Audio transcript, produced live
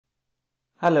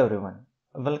Hello everyone,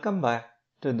 welcome back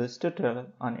to this tutorial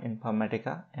on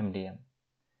Informatica MDM.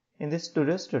 In this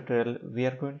today's tutorial, we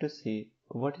are going to see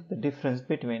what is the difference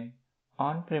between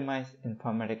on-premise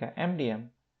Informatica MDM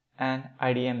and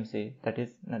IDMC, that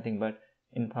is nothing but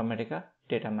Informatica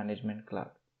Data Management Cloud.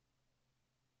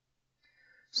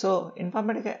 So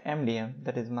Informatica MDM,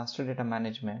 that is Master Data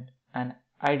Management, and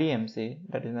IDMC,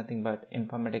 that is nothing but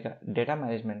Informatica Data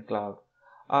Management Cloud,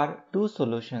 are two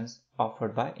solutions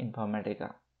offered by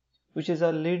Informatica, which is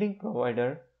a leading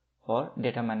provider for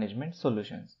data management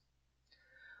solutions.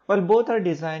 While both are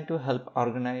designed to help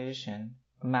organizations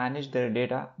manage their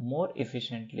data more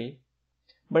efficiently,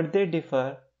 but they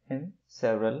differ in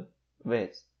several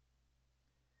ways.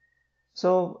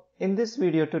 So in this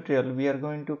video tutorial, we are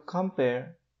going to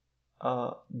compare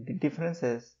the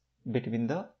differences between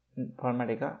the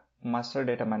Informatica Master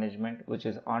Data Management, which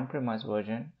is on-premise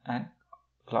version, and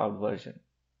cloud version.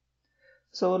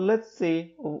 So let's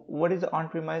see what is the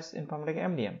on-premise Informatica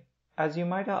MDM. As you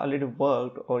might have already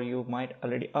worked or you might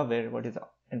already aware what is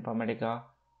Informatica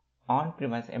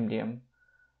on-premise MDM,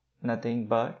 nothing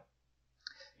but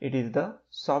it is the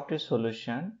software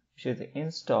solution which is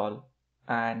installed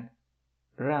and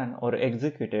run or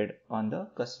executed on the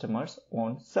customer's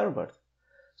own servers.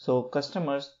 So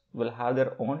customers will have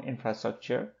their own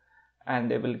infrastructure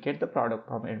and they will get the product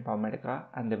from Informatica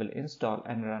and they will install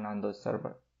and run on those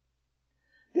servers.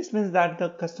 This means that the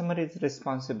customer is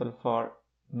responsible for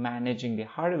managing the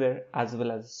hardware as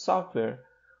well as software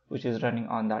which is running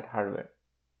on that hardware.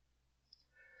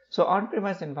 So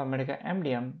on-premise Informatica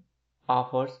MDM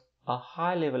offers a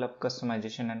high level of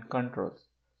customization and controls.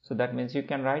 So that means you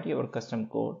can write your custom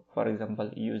code, for example,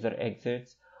 user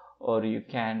exits, or you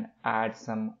can add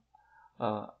some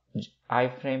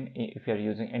iframe if you are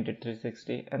using Entity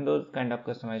 360, and those kind of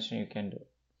customization you can do.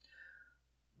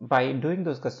 By doing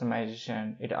those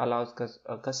customization, it allows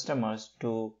customers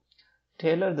to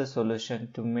tailor the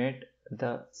solution to meet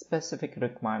the specific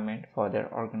requirement for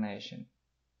their organization.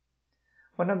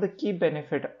 One of the key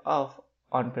benefits of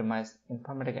on-premise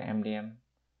Informatica MDM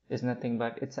is nothing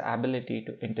but its ability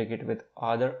to integrate with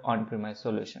other on-premise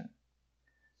solutions.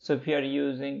 So if you are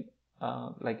using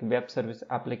like web service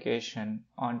application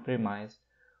on-premise,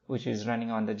 which is running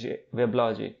on the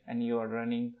WebLogic, and you are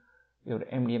running your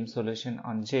MDM solution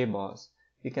on JBoss,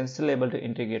 you can still able to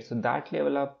integrate. So that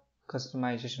level of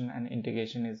customization and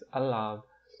integration is allowed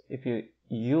if you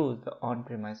use the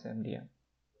on-premise MDM.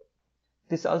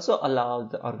 This also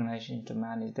allows the organization to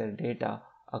manage their data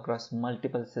across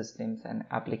multiple systems and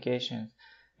applications,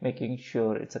 making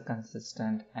sure it's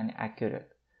consistent and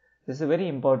accurate. This is very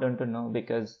important to know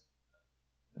because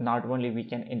not only we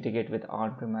can integrate with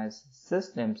on-premise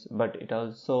systems, but it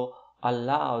also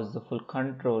allows the full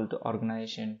control to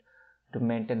organization to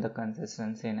maintain the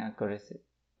consistency and accuracy.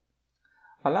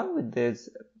 Along with these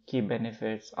key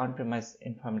benefits, on-premise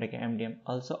Informatica MDM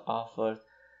also offers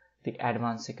the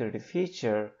advanced security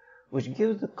feature, which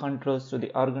gives the controls to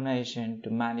the organization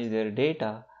to manage their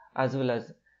data as well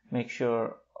as make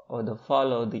sure or they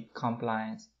follow the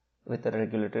compliance with the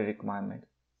regulatory requirement.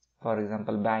 For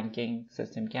example, banking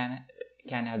system can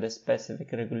have the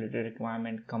specific regulatory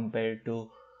requirement compared to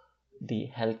the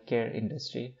healthcare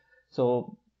industry.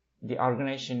 So the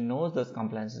organization knows those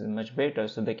compliances much better,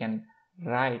 so they can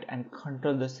write and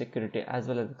control the security as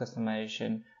well as the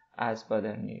customization as per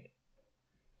their need.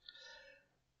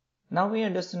 Now we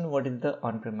understand what is the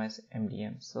on-premise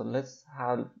MDM. So let's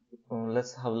have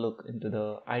a look into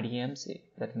the IDMC,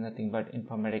 that is nothing but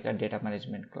Informatica Data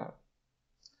Management Cloud.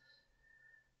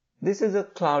 This is a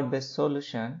cloud-based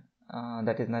solution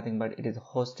that is nothing but it is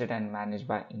hosted and managed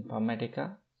by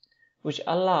Informatica, which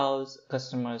allows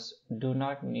customers do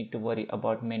not need to worry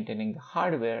about maintaining the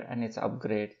hardware and its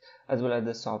upgrades as well as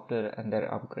the software and their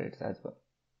upgrades as well.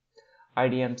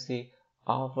 IDMC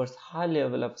offers high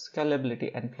level of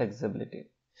scalability and flexibility.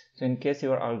 So in case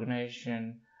your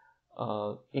organization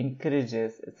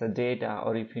increases its data,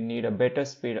 or if you need a better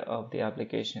speed of the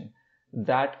application,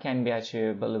 that can be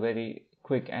achievable very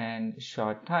quick and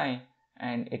short time,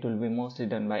 and it will be mostly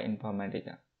done by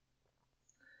Informatica.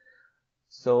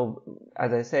 So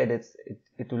as I said,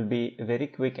 it will be very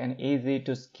quick and easy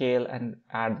to scale and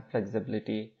add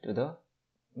flexibility to the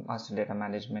master data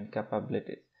management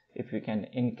capabilities. If you can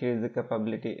increase the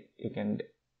capability, you can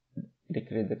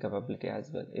decrease the capability as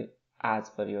well, as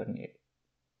per your need.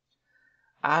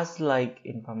 As like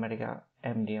Informatica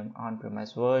MDM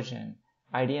on-premise version,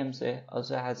 IDMC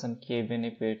also has some key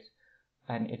benefits,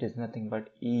 and it is nothing but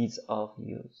ease of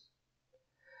use.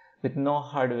 With no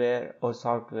hardware or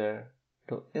software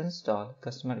to install,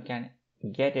 customer can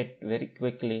get it very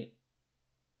quickly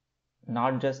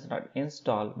not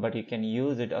install, but you can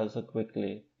use it also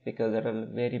quickly, because there are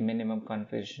very minimum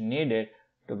configuration needed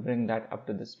to bring that up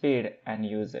to the speed and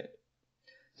use it.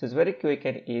 So it's very quick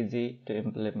and easy to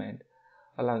implement.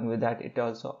 Along with that, it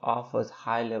also offers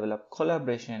high level of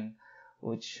collaboration,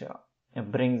 which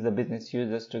brings the business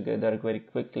users together very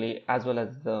quickly, as well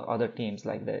as the other teams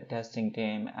like the testing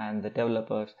team and the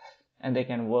developers, and they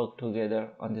can work together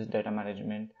on this data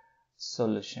management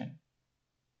solution.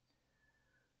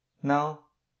 Now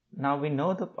we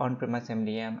know the on-premise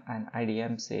MDM and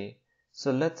IDMC,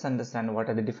 so let's understand what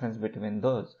are the difference between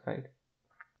those, right?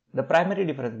 The primary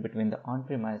difference between the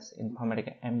on-premise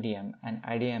Informatica MDM and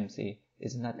IDMC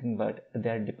is nothing but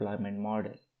their deployment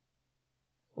model.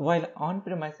 While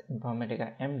on-premise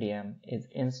Informatica MDM is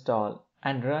installed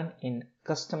and run in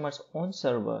customers' own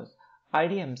servers,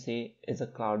 IDMC is a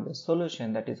cloud-based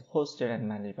solution that is hosted and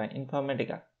managed by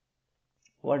Informatica.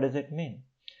 What does it mean?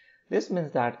 This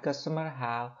means that customers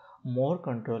have more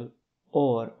control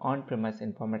over on-premise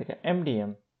Informatica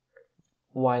MDM,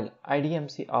 while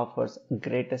IDMC offers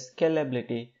greater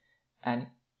scalability and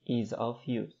ease of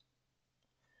use.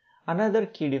 Another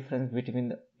key difference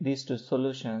between these two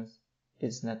solutions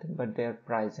is nothing but their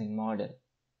pricing model.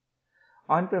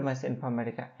 On-premise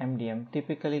Informatica MDM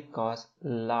typically costs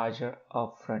larger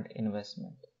upfront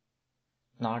investment,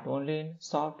 not only in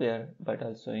software but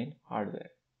also in hardware.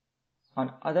 On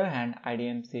the other hand,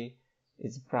 IDMC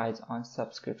is priced on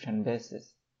subscription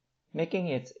basis, making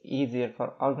it easier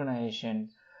for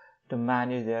organizations to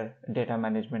manage their data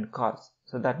management costs.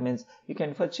 So that means you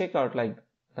can first check out like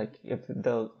if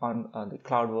the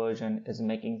cloud version is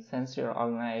making sense to your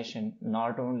organization,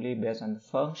 not only based on the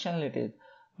functionalities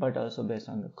but also based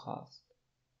on the cost.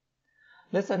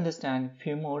 Let's understand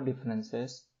few more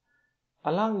differences.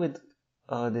 Along with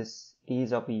this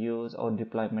ease of use or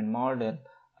deployment model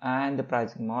and the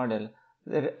pricing model,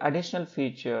 the additional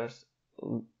features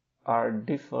are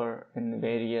differ in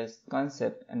various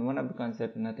concepts, and one of the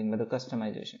concepts is nothing but the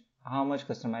customization. How much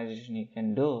customization you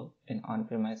can do in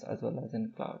on-premise as well as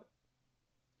in cloud.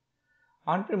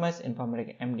 On-premise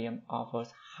Informatica MDM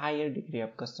offers higher degree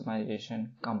of customization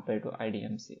compared to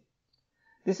IDMC.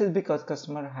 This is because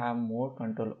customers have more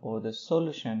control over the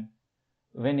solution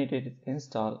when it is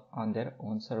installed on their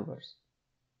own servers.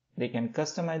 They can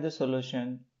customize the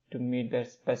solution to meet their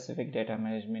specific data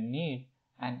management need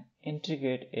and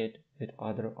integrate it with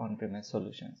other on-premise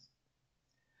solutions.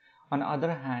 On the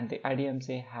other hand, the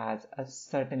IDMC has a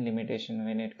certain limitation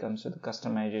when it comes to the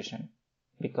customization,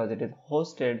 because it is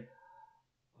hosted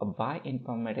by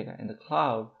Informatica in the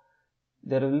cloud.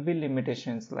 There will be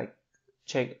limitations like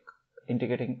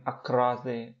integrating across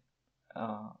the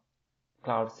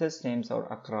cloud systems or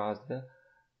across the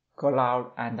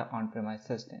cloud and the on-premise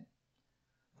system.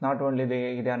 Not only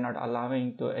they are not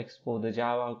allowing to export the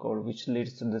Java code, which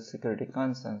leads to the security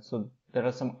concerns. So there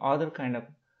are some other kind of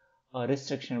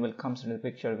restriction will come into the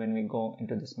picture when we go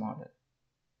into this model.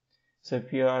 So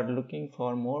if you are looking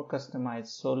for more customized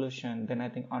solution, then I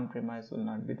think on-premise will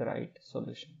not be the right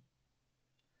solution.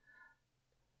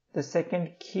 The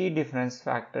second key difference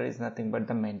factor is nothing but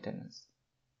the maintenance.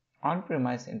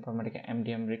 On-premise Informatica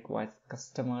MDM requires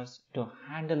customers to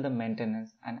handle the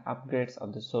maintenance and upgrades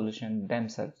of the solution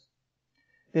themselves.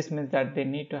 This means that they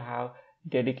need to have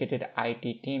dedicated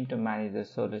IT team to manage the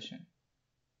solution.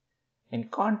 In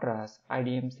contrast,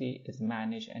 IDMC is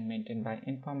managed and maintained by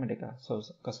Informatica, so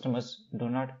customers do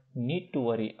not need to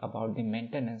worry about the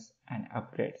maintenance and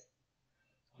upgrades.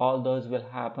 All those will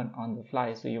happen on the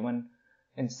fly, so even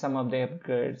in some of the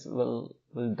upgrades will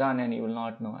done and you will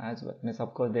not know as well. Means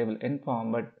of course they will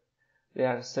inform, but they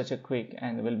are such a quick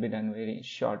and will be done very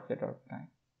short period of time.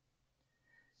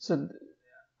 So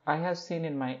I have seen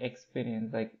in my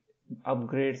experience like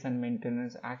upgrades and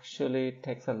maintenance actually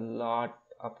takes a lot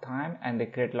of time and they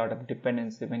create a lot of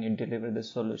dependency when you deliver the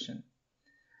solution.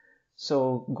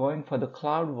 So going for the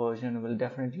cloud version will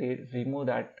definitely remove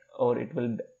that, or it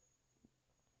will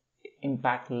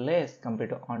impact less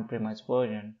compared to on-premise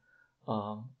version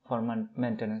from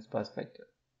maintenance perspective.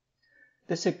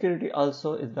 The security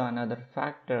also is the another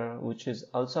factor which is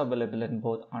also available in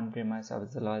both on-premise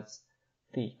as well as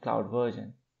the cloud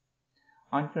version.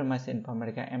 On-premise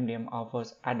Informatica MDM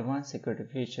offers advanced security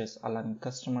features allowing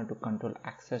customers to control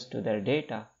access to their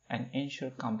data and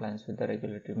ensure compliance with the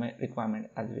regulatory requirement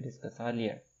as we discussed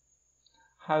earlier.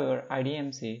 However,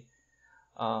 IDMC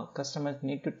customers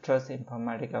need to trust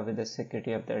Informatica with the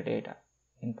security of their data.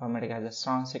 Informatica has a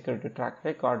strong security track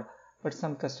record, but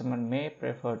some customers may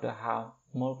prefer to have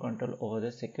more control over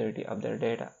the security of their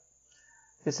data.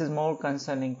 This is more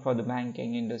concerning for the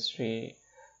banking industry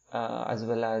as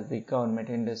well as the government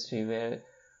industry, where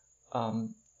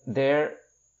the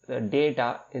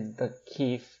data is the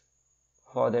key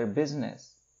for their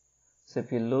business. So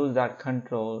if you lose that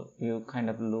control, you kind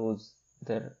of lose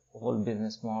their whole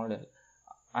business model.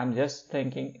 I'm just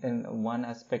thinking in one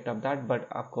aspect of that, but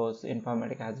of course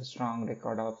Informatica has a strong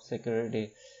record of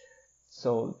security,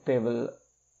 so they will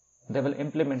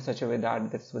implement such a way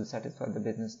that this will satisfy the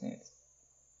business needs.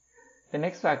 The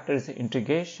next factor is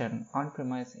integration.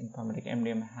 On-premise Informatica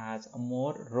MDM has a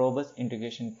more robust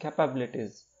integration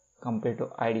capabilities compared to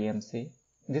IDMC.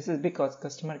 This is because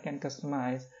customer can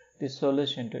customize the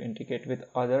solution to integrate with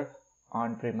other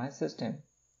on-premise system.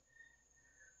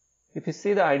 If you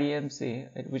see the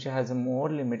IDMC, which has more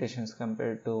limitations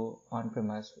compared to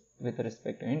on-premise with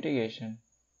respect to integration,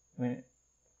 I mean,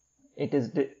 it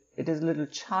is a little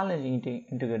challenging to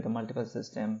integrate the multiple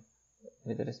system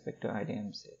with respect to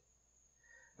IDMC.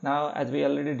 Now, as we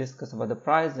already discussed about the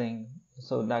pricing,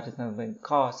 so that is another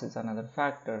cost is another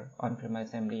factor.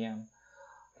 On-premise MDM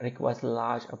requires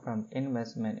large upfront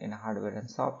investment in hardware and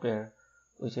software,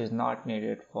 which is not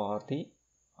needed for the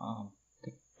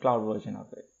cloud version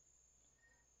of it.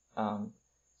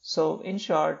 So in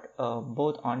short,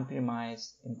 both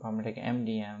on-premise Informatica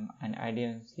MDM and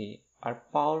IDMC are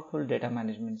powerful data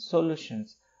management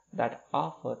solutions that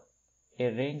offer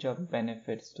a range of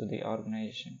benefits to the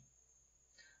organization.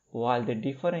 While they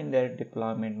differ in their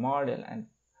deployment model and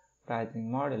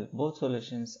pricing model, both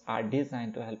solutions are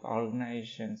designed to help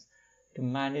organizations to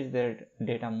manage their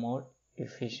data more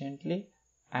efficiently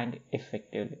and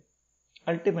effectively.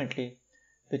 Ultimately,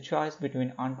 the choice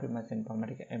between on-premise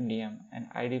Informatica MDM and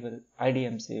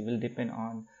IDMC will depend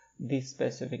on the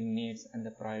specific needs and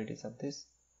the priorities of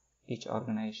each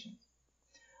organization.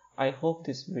 I hope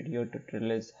this video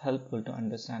tutorial is helpful to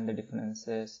understand the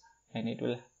differences, and it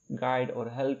will guide or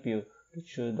help you to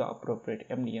choose the appropriate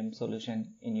MDM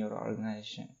solution in your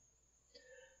organization.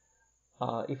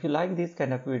 If you like these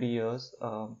kind of videos,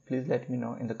 please let me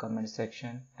know in the comment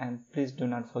section, and please do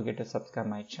not forget to subscribe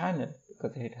my channel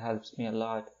because it helps me a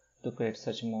lot to create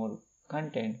such more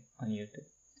content on YouTube.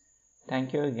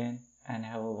 Thank you again and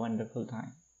have a wonderful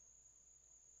time.